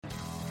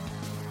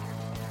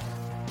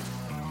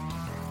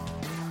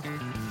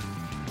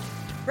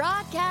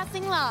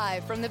Broadcasting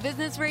live from the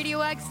Business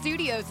Radio X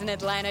studios in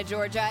Atlanta,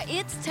 Georgia,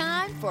 it's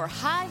time for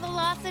High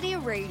Velocity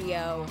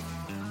Radio.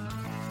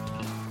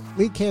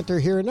 Lee Cantor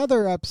here,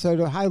 another episode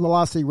of High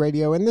Velocity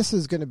Radio, and this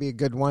is going to be a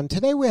good one.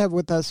 Today we have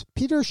with us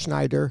Peter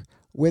Schneider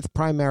with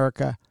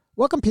Primerica.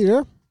 Welcome,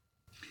 Peter.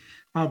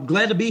 I'm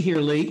glad to be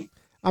here, Lee.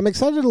 I'm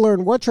excited to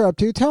learn what you're up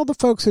to. Tell the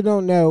folks who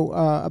don't know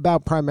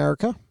about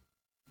Primerica.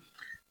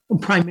 Well,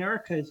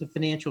 Primerica is a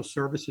financial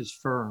services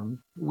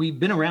firm. We've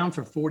been around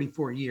for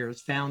 44 years,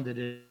 founded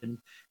in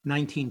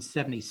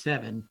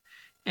 1977,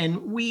 and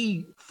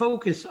we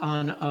focus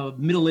on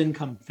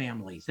middle-income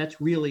families.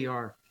 That's really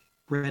our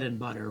bread and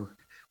butter.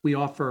 We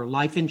offer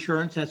life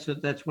insurance.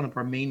 That's one of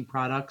our main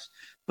products,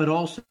 but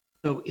also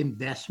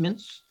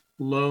investments,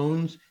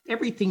 loans,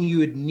 everything you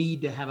would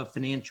need to have a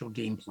financial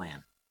game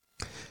plan.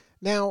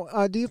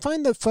 Now, do you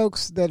find that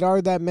folks that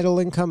are that middle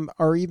income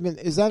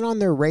is that on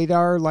their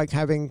radar, like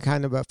having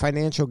kind of a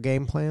financial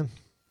game plan?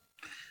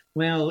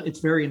 Well, it's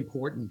very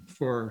important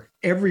for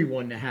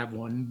everyone to have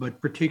one,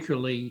 but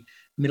particularly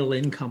middle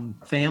income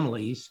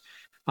families.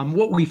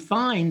 What we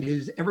find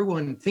is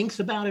everyone thinks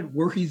about it,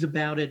 worries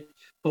about it,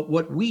 but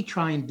what we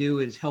try and do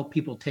is help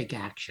people take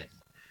action.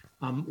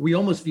 We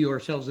almost view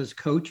ourselves as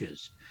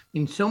coaches. I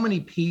mean, so many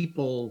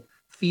people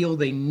feel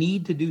they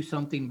need to do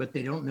something, but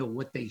they don't know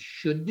what they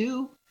should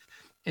do.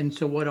 And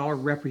so what our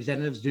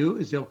representatives do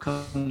is they'll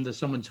come to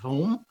someone's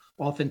home,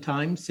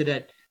 oftentimes sit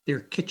at their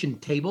kitchen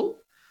table,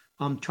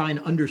 try and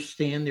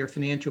understand their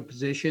financial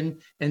position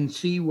and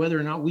see whether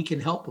or not we can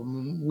help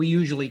them. We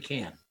usually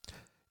can.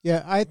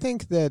 Yeah, I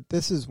think that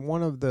this is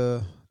one of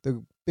the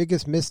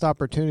biggest missed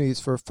opportunities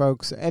for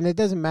folks, and it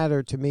doesn't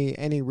matter to me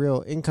any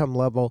real income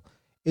level,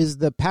 is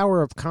the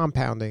power of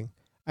compounding.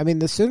 I mean,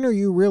 the sooner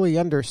you really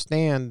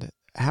understand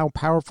how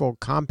powerful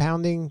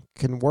compounding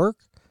can work,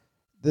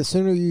 the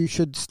sooner you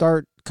should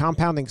start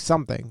compounding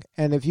something.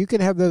 And if you can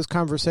have those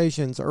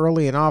conversations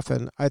early and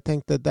often, I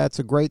think that that's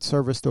a great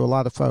service to a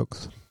lot of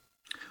folks.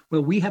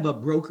 Well, we have a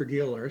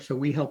broker-dealer, so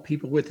we help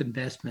people with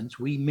investments.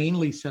 We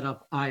mainly set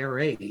up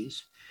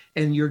IRAs,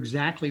 and you're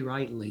exactly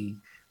right, Lee.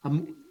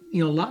 A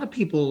lot of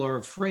people are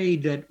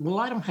afraid that, well,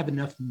 I don't have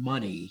enough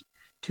money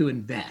to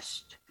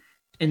invest.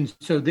 And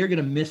so they're going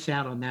to miss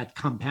out on that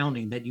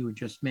compounding that you were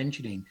just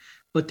mentioning.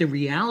 But the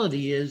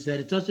reality is that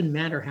it doesn't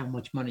matter how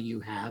much money you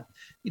have.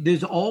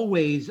 There's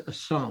always a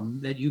sum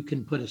that you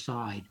can put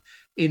aside.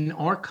 In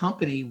our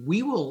company,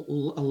 we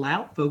will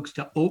allow folks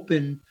to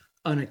open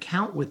an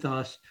account with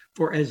us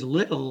for as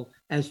little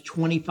as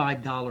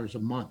 $25 a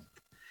month.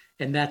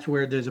 And that's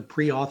where there's a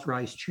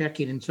pre-authorized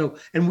check-in.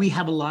 And we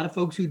have a lot of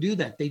folks who do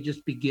that. They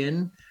just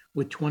begin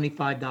with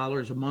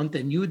 $25 a month,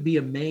 and you would be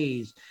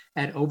amazed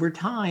at over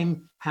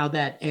time how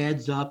that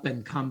adds up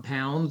and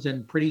compounds,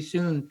 and pretty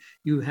soon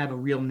you have a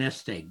real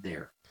nest egg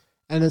there.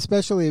 And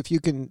especially if you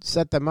can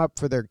set them up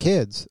for their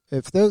kids.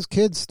 If those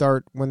kids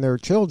start when they're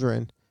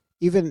children,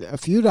 even a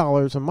few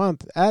dollars a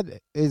month,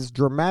 that is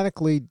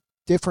dramatically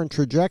different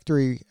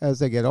trajectory as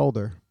they get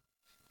older.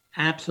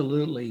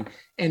 Absolutely.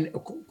 And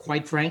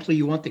quite frankly,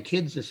 you want the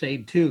kids to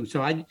save too.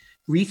 So I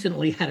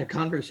recently had a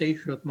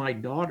conversation with my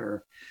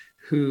daughter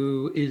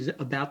who is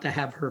about to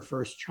have her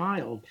first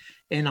child.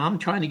 And I'm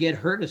trying to get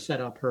her to set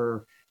up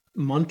her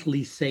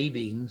monthly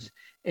savings.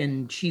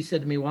 And she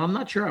said to me, well, I'm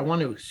not sure I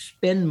want to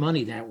spend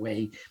money that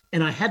way.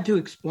 And I had to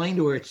explain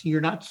to her, you're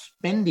not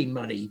spending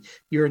money,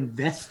 you're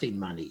investing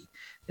money.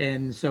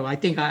 And so I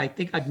think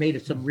I've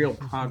made some real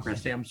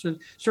progress there. I'm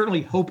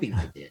certainly hoping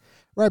I did.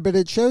 Right, but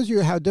it shows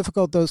you how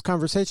difficult those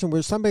conversations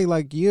where somebody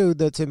like you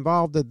that's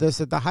involved in this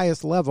at the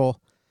highest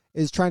level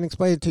is trying to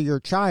explain it to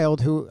your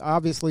child, who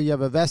obviously you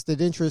have a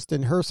vested interest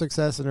in her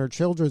success and her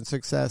children's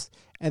success,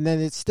 and then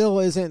it still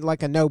isn't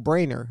like a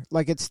no-brainer.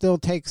 Like it still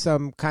takes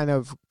some kind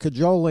of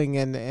cajoling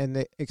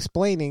and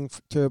explaining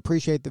to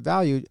appreciate the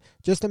value.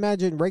 Just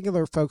imagine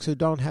regular folks who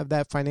don't have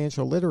that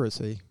financial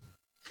literacy.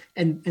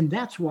 And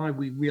that's why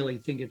we really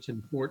think it's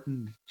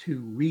important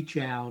to reach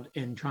out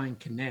and try and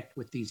connect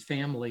with these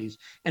families,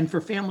 and for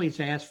families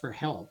to ask for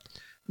help.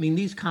 I mean,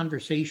 these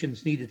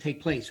conversations need to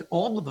take place.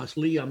 All of us,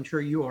 Lee, I'm sure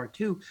you are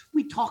too,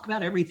 we talk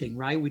about everything,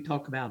 right? We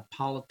talk about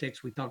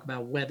politics, we talk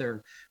about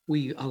weather,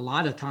 we a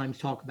lot of times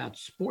talk about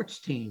sports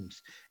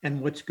teams and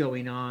what's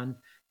going on.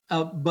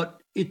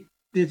 But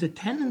there's a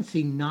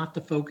tendency not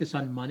to focus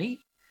on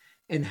money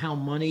and how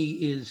money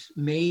is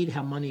made,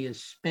 how money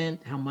is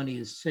spent, how money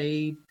is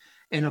saved.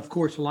 And of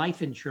course,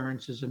 life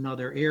insurance is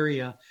another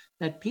area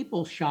that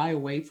people shy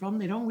away from.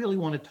 They don't really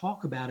want to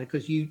talk about it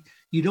because you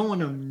don't want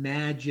to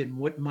imagine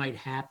what might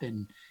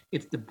happen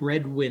if the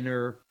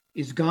breadwinner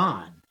is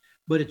gone.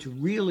 But it's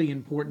really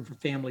important for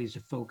families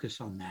to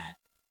focus on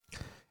that.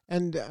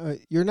 And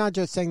you're not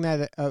just saying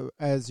that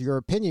as your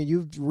opinion.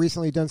 You've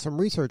recently done some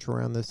research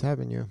around this,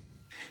 haven't you?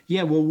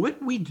 Yeah, well,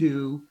 what we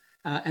do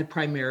at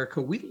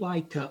Primerica, we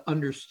like to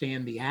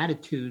understand the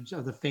attitudes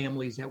of the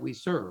families that we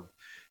serve.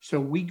 So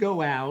we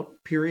go out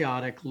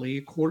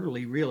periodically,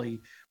 quarterly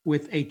really,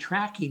 with a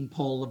tracking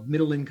poll of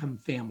middle-income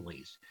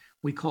families.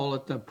 We call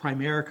it the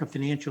Primerica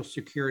Financial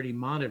Security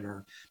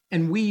Monitor.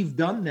 And we've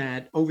done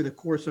that over the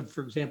course of,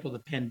 for example, the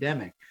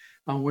pandemic.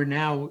 We're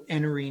now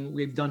entering,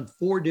 we've done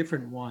 4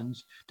 different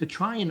ones to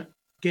try and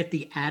get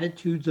the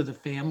attitudes of the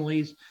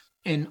families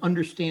and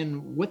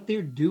understand what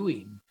they're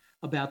doing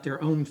about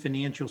their own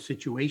financial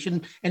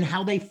situation and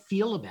how they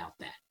feel about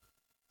that.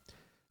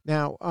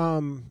 Now,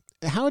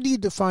 how do you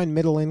define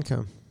middle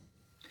income?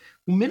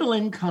 Middle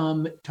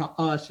income to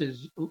us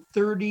is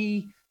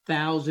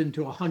 $30,000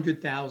 to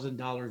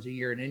 $100,000 a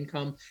year in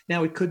income.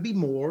 Now it could be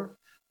more,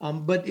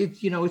 but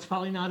it's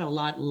probably not a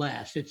lot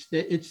less.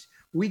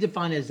 We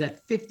define it as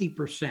that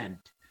 50%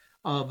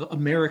 of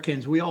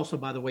Americans. We also,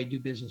 by the way, do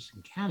business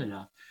in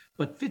Canada,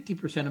 but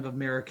 50% of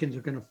Americans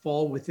are going to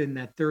fall within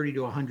that $30,000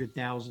 to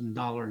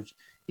 $100,000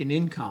 in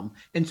income.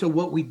 And so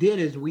what we did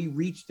is we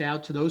reached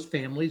out to those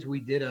families. We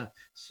did a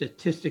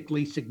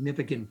statistically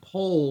significant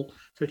poll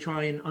to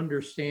try and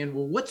understand,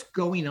 well, what's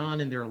going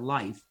on in their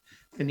life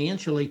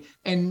financially.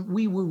 And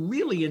we were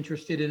really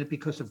interested in it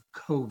because of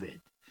COVID.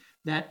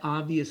 That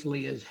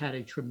obviously has had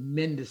a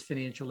tremendous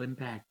financial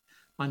impact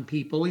on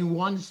people. We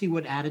wanted to see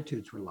what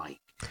attitudes were like.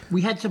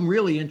 We had some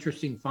really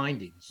interesting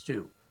findings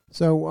too.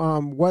 So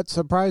what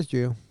surprised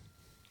you?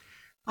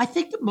 I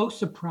think the most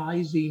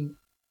surprising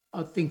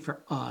thing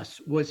for us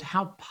was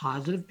how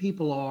positive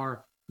people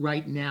are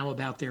right now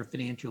about their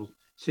financial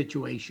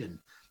situation.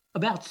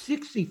 About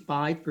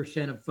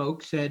 65% of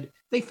folks said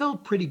they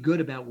felt pretty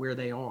good about where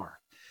they are.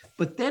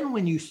 But then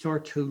when you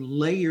start to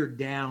layer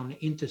down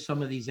into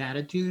some of these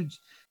attitudes,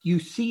 you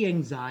see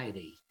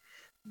anxiety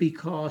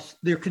because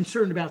they're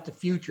concerned about the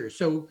future.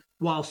 So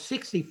while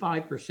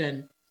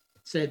 65%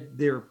 said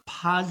they're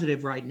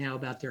positive right now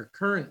about their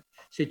current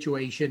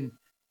situation,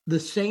 the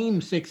same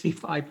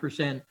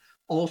 65%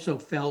 also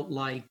felt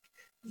like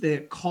the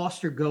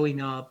costs are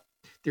going up.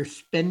 They're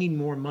spending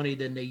more money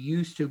than they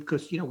used to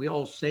because, we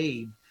all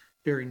saved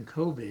during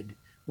COVID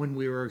when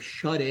we were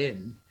shut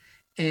in,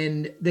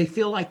 and they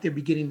feel like they're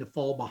beginning to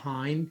fall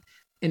behind.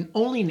 And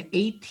only an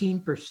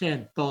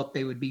 18% thought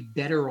they would be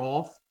better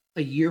off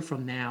a year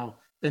from now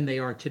than they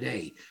are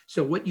today.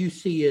 So what you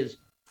see is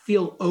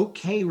feel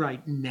okay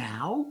right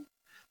now,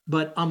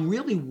 but I'm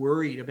really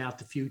worried about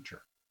the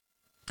future.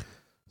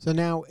 So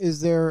now,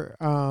 is there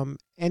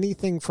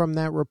anything from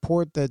that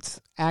report that's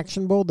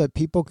actionable that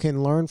people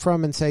can learn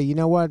from and say, you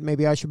know what,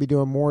 maybe I should be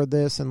doing more of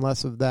this and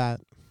less of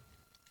that?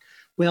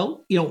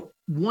 Well,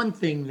 one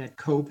thing that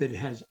COVID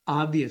has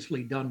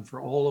obviously done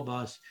for all of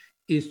us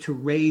is to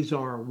raise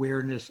our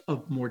awareness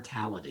of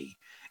mortality.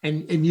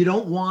 And you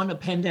don't want a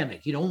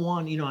pandemic. You don't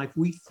want,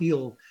 we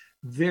feel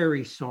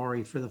very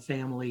sorry for the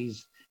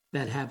families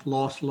that have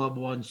lost loved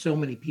ones. So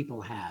many people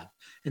have.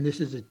 And this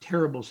is a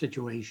terrible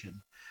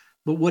situation.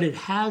 But what it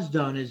has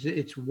done is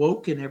it's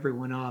woken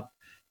everyone up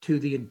to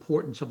the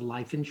importance of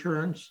life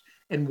insurance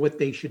and what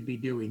they should be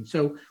doing.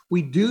 So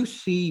we do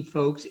see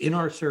folks in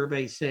our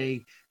survey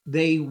say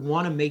they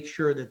want to make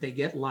sure that they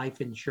get life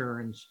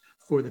insurance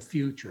for the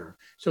future.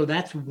 So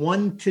that's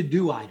one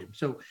to-do item.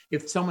 So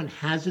if someone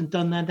hasn't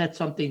done that, that's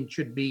something that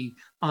should be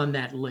on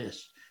that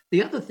list.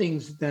 The other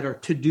things that are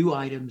to-do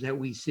items that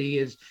we see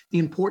is the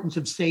importance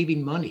of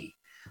saving money.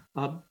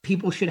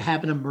 People should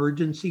have an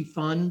emergency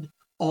fund.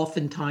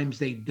 Oftentimes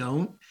they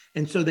don't.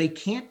 And so they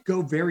can't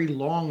go very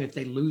long if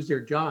they lose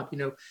their job.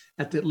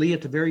 At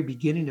the very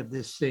beginning of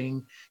this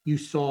thing, you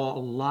saw a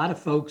lot of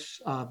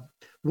folks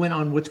went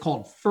on what's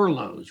called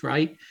furloughs,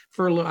 right?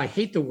 Furlough, I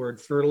hate the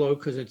word furlough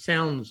because it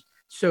sounds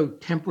so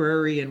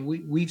temporary. And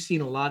we've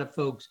seen a lot of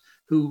folks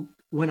who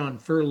went on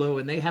furlough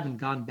and they haven't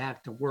gone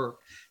back to work.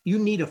 You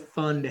need a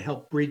fund to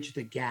help bridge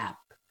the gap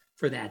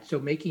for that. So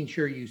making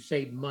sure you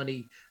save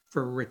money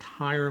for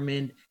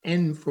retirement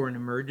and for an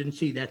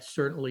emergency, that's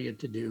certainly a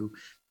to-do.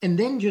 And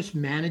then just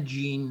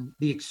managing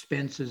the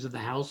expenses of the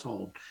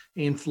household.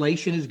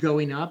 Inflation is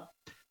going up,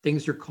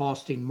 things are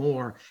costing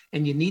more,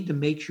 and you need to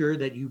make sure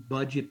that you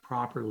budget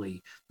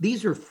properly.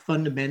 These are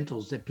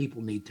fundamentals that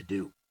people need to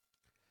do.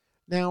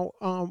 Now,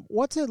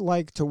 what's it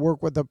like to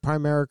work with a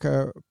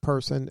Primerica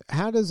person?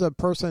 How does a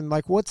person,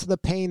 what's the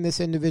pain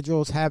this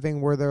individual is having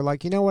where they're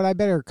like, you know what, I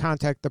better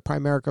contact the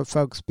Primerica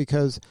folks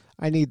because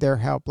I need their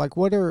help?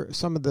 What are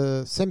some of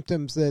the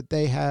symptoms that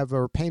they have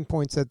or pain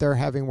points that they're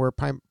having where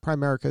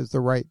Primerica is the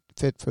right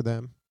fit for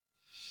them?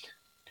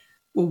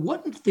 Well,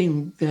 one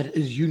thing that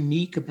is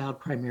unique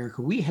about Primerica,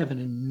 we have an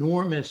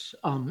enormous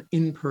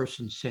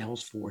in-person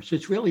sales force.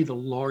 It's really the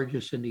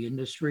largest in the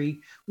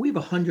industry. We have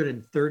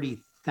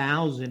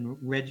 130,000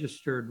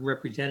 registered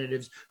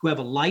representatives who have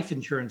a life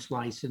insurance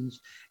license,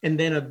 and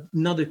then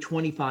another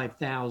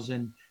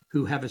 25,000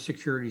 who have a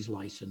securities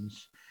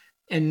license.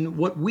 And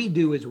what we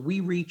do is we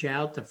reach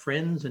out to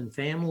friends and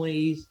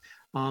families.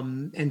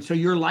 And so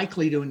you're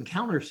likely to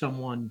encounter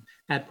someone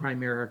at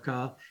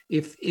Primerica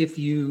if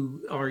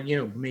you are,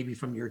 maybe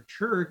from your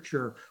church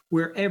or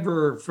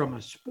wherever, from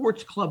a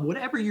sports club,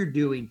 whatever you're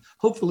doing,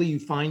 hopefully you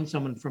find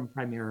someone from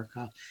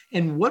Primerica.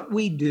 And what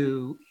we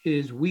do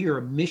is we are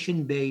a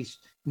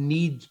mission-based,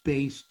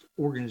 needs-based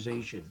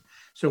organization.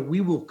 So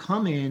we will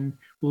come in,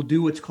 we'll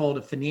do what's called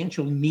a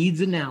financial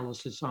needs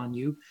analysis on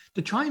you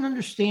to try and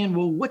understand,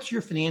 well, what's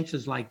your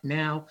finances like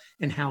now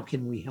and how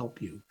can we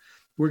help you?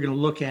 We're going to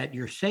look at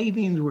your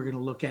savings. We're going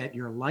to look at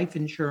your life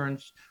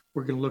insurance.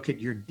 We're going to look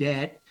at your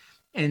debt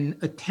and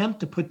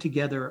attempt to put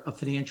together a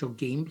financial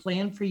game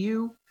plan for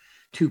you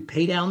to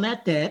pay down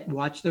that debt,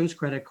 watch those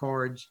credit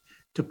cards,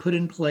 to put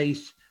in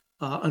place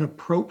an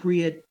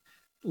appropriate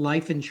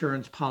life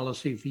insurance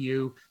policy for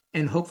you,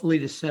 and hopefully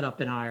to set up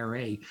an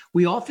IRA.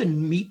 We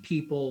often meet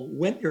people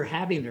when they're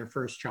having their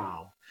first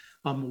child,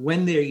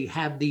 when they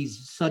have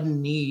these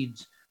sudden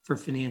needs for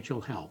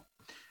financial help.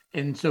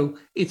 And so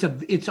it's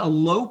a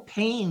low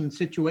pain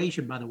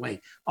situation, by the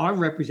way. Our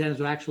representatives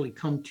will actually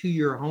come to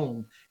your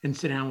home and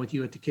sit down with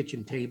you at the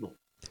kitchen table.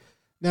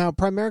 Now,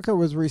 Primerica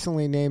was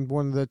recently named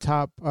one of the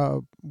top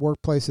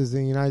workplaces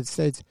in the United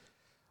States.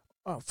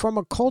 From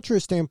a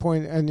culture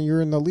standpoint, and you're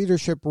in the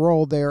leadership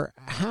role there,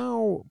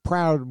 how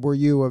proud were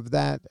you of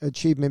that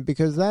achievement?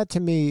 Because that,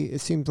 to me,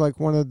 it seems like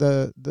one of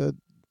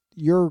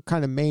your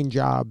kind of main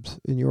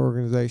jobs in your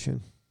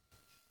organization.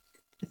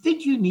 I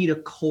think you need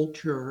a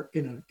culture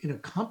in a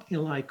company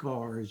like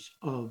ours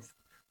of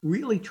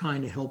really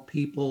trying to help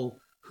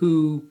people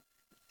who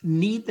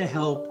need the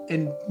help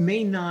and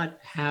may not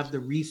have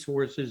the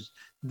resources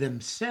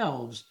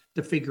themselves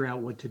to figure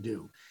out what to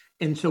do.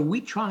 And so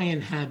we try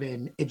and have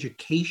an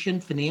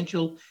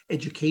financial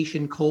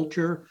education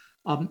culture.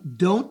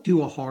 Don't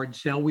do a hard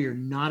sell. We are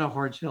not a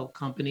hard sell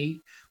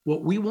company.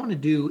 What we want to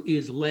do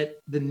is let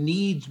the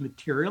needs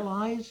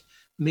materialize,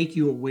 make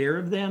you aware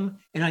of them.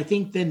 And I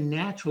think then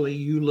naturally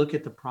you look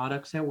at the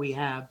products that we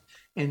have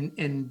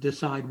and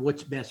decide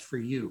what's best for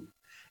you.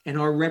 And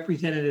our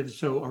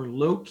representatives are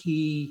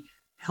low-key,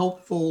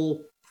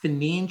 helpful,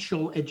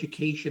 financial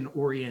education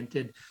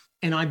oriented.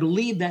 And I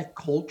believe that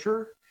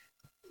culture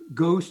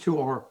goes to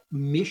our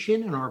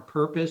mission and our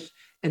purpose.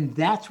 And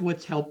that's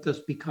what's helped us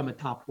become a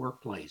top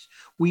workplace.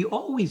 We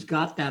always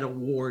got that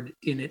award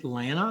in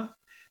Atlanta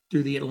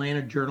through the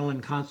Atlanta Journal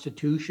and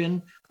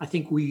Constitution. I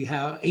think we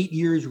have 8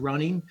 years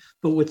running,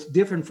 but what's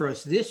different for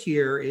us this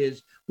year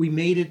is we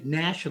made it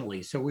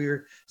nationally. So we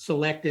were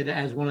selected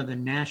as one of the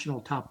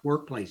national top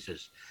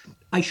workplaces.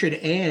 I should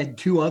add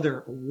 2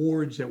 other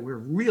awards that we're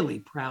really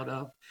proud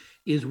of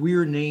is we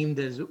were named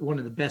as one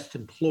of the best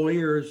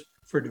employers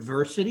for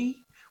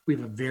diversity. We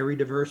have a very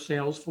diverse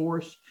sales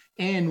force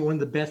and one of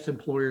the best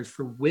employers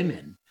for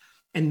women.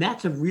 And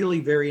that's a really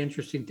very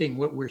interesting thing.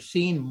 What we're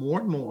seeing more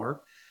and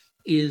more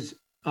is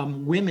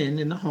women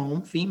in the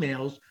home,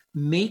 females,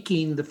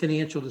 making the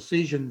financial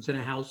decisions in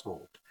a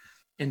household.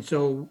 And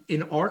so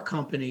in our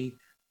company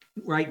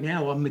right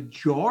now, a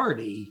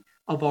majority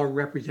of our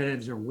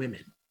representatives are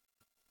women.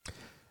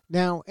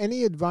 Now,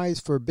 any advice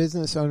for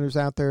business owners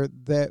out there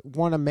that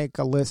want to make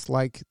a list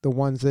like the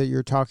ones that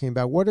you're talking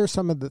about? What are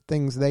some of the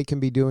things they can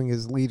be doing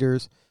as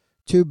leaders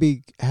to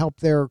help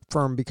their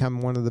firm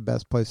become one of the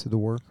best places to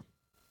work?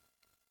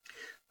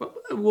 Well,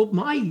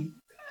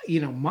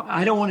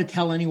 I don't want to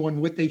tell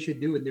anyone what they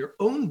should do in their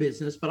own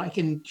business, but I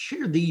can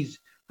share these,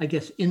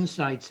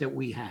 insights that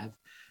we have.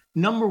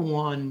 Number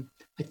one,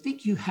 I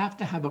think you have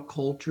to have a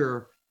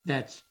culture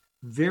that's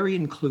very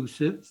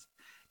inclusive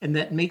and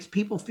that makes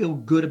people feel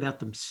good about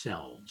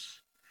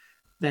themselves.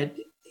 That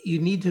you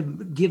need to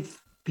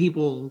give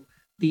people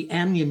the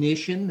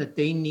ammunition that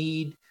they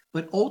need,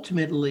 but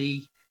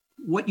ultimately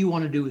what you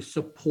want to do is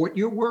support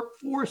your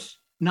workforce,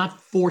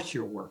 not force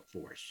your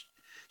workforce.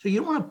 So you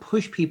don't want to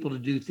push people to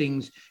do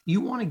things.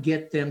 You want to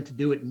get them to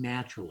do it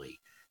naturally.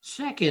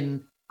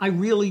 Second, I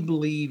really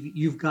believe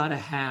you've got to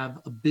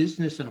have a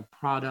business and a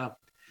product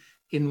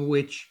in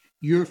which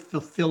you're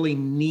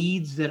fulfilling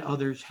needs that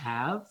others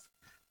have.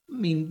 I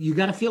mean, you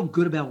got to feel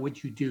good about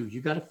what you do. You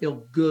got to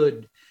feel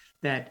good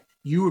that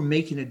you are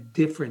making a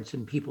difference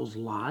in people's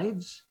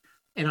lives.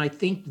 And I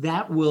think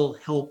that will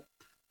help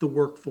the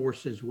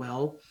workforce as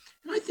well.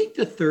 And I think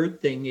the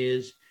third thing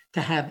is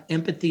to have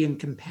empathy and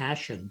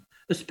compassion,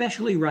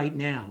 especially right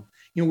now.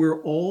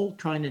 We're all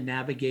trying to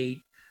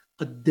navigate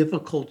a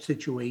difficult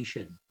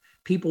situation.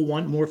 People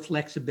want more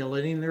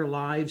flexibility in their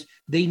lives.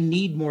 They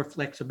need more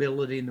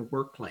flexibility in the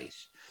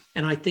workplace.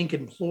 And I think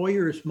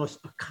employers must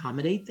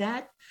accommodate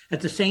that. At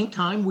the same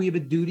time, we have a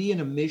duty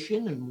and a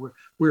mission, and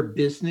we're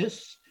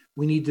business.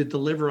 We need to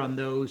deliver on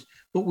those,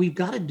 but we've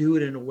got to do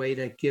it in a way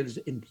that gives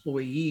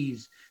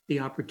employees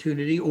the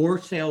opportunity, or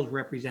sales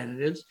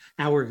representatives,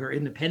 ours are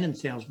independent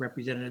sales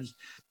representatives,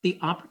 the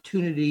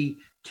opportunity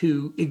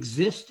to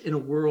exist in a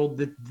world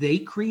that they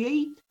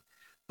create,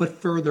 but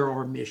further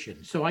our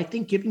mission. So I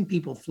think giving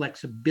people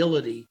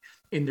flexibility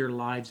in their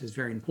lives is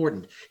very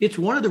important. It's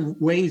one of the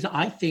ways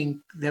I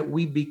think that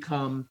we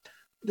become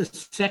the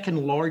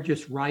second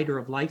largest writer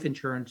of life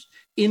insurance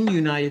in the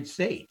United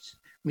States.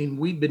 I mean,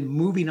 we've been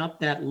moving up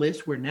that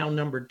list. We're now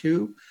number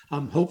 2.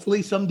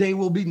 Hopefully someday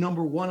we'll be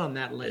number 1 on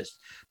that list.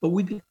 But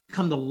we've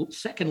become the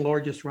second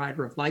largest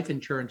writer of life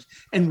insurance,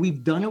 and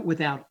we've done it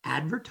without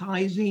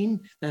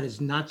advertising. That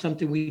is not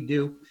something we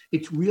do.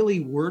 It's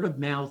really word of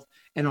mouth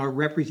and our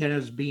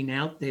representatives being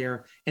out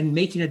there and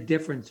making a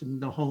difference in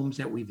the homes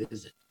that we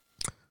visit.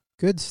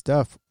 Good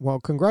stuff. Well,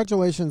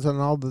 congratulations on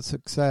all the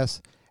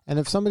success. And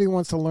if somebody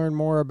wants to learn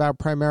more about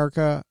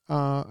Primerica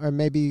and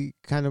maybe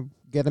kind of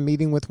get a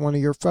meeting with one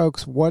of your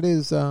folks, what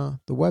is the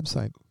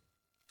website?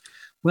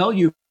 Well,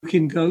 you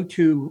can go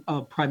to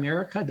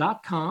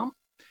Primerica.com,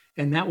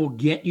 and that will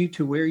get you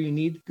to where you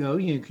need to go.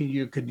 You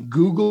can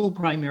Google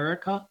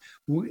Primerica,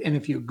 and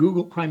if you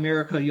Google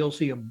Primerica, you'll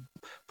see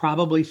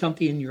probably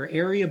something in your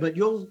area, but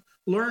you'll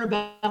learn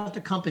about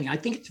the company. I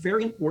think it's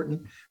very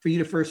important for you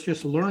to first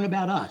just learn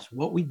about us,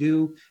 what we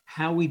do,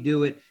 how we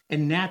do it,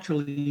 and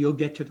naturally you'll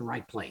get to the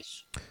right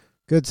place.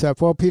 Good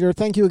stuff. Well, Peter,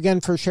 thank you again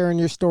for sharing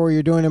your story.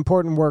 You're doing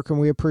important work, and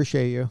we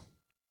appreciate you.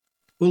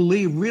 Well,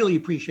 Lee, really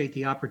appreciate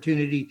the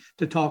opportunity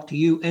to talk to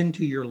you and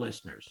to your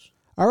listeners.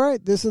 All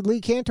right, this is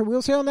Lee Cantor.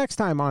 We'll see you all next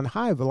time on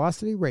High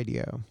Velocity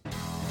Radio.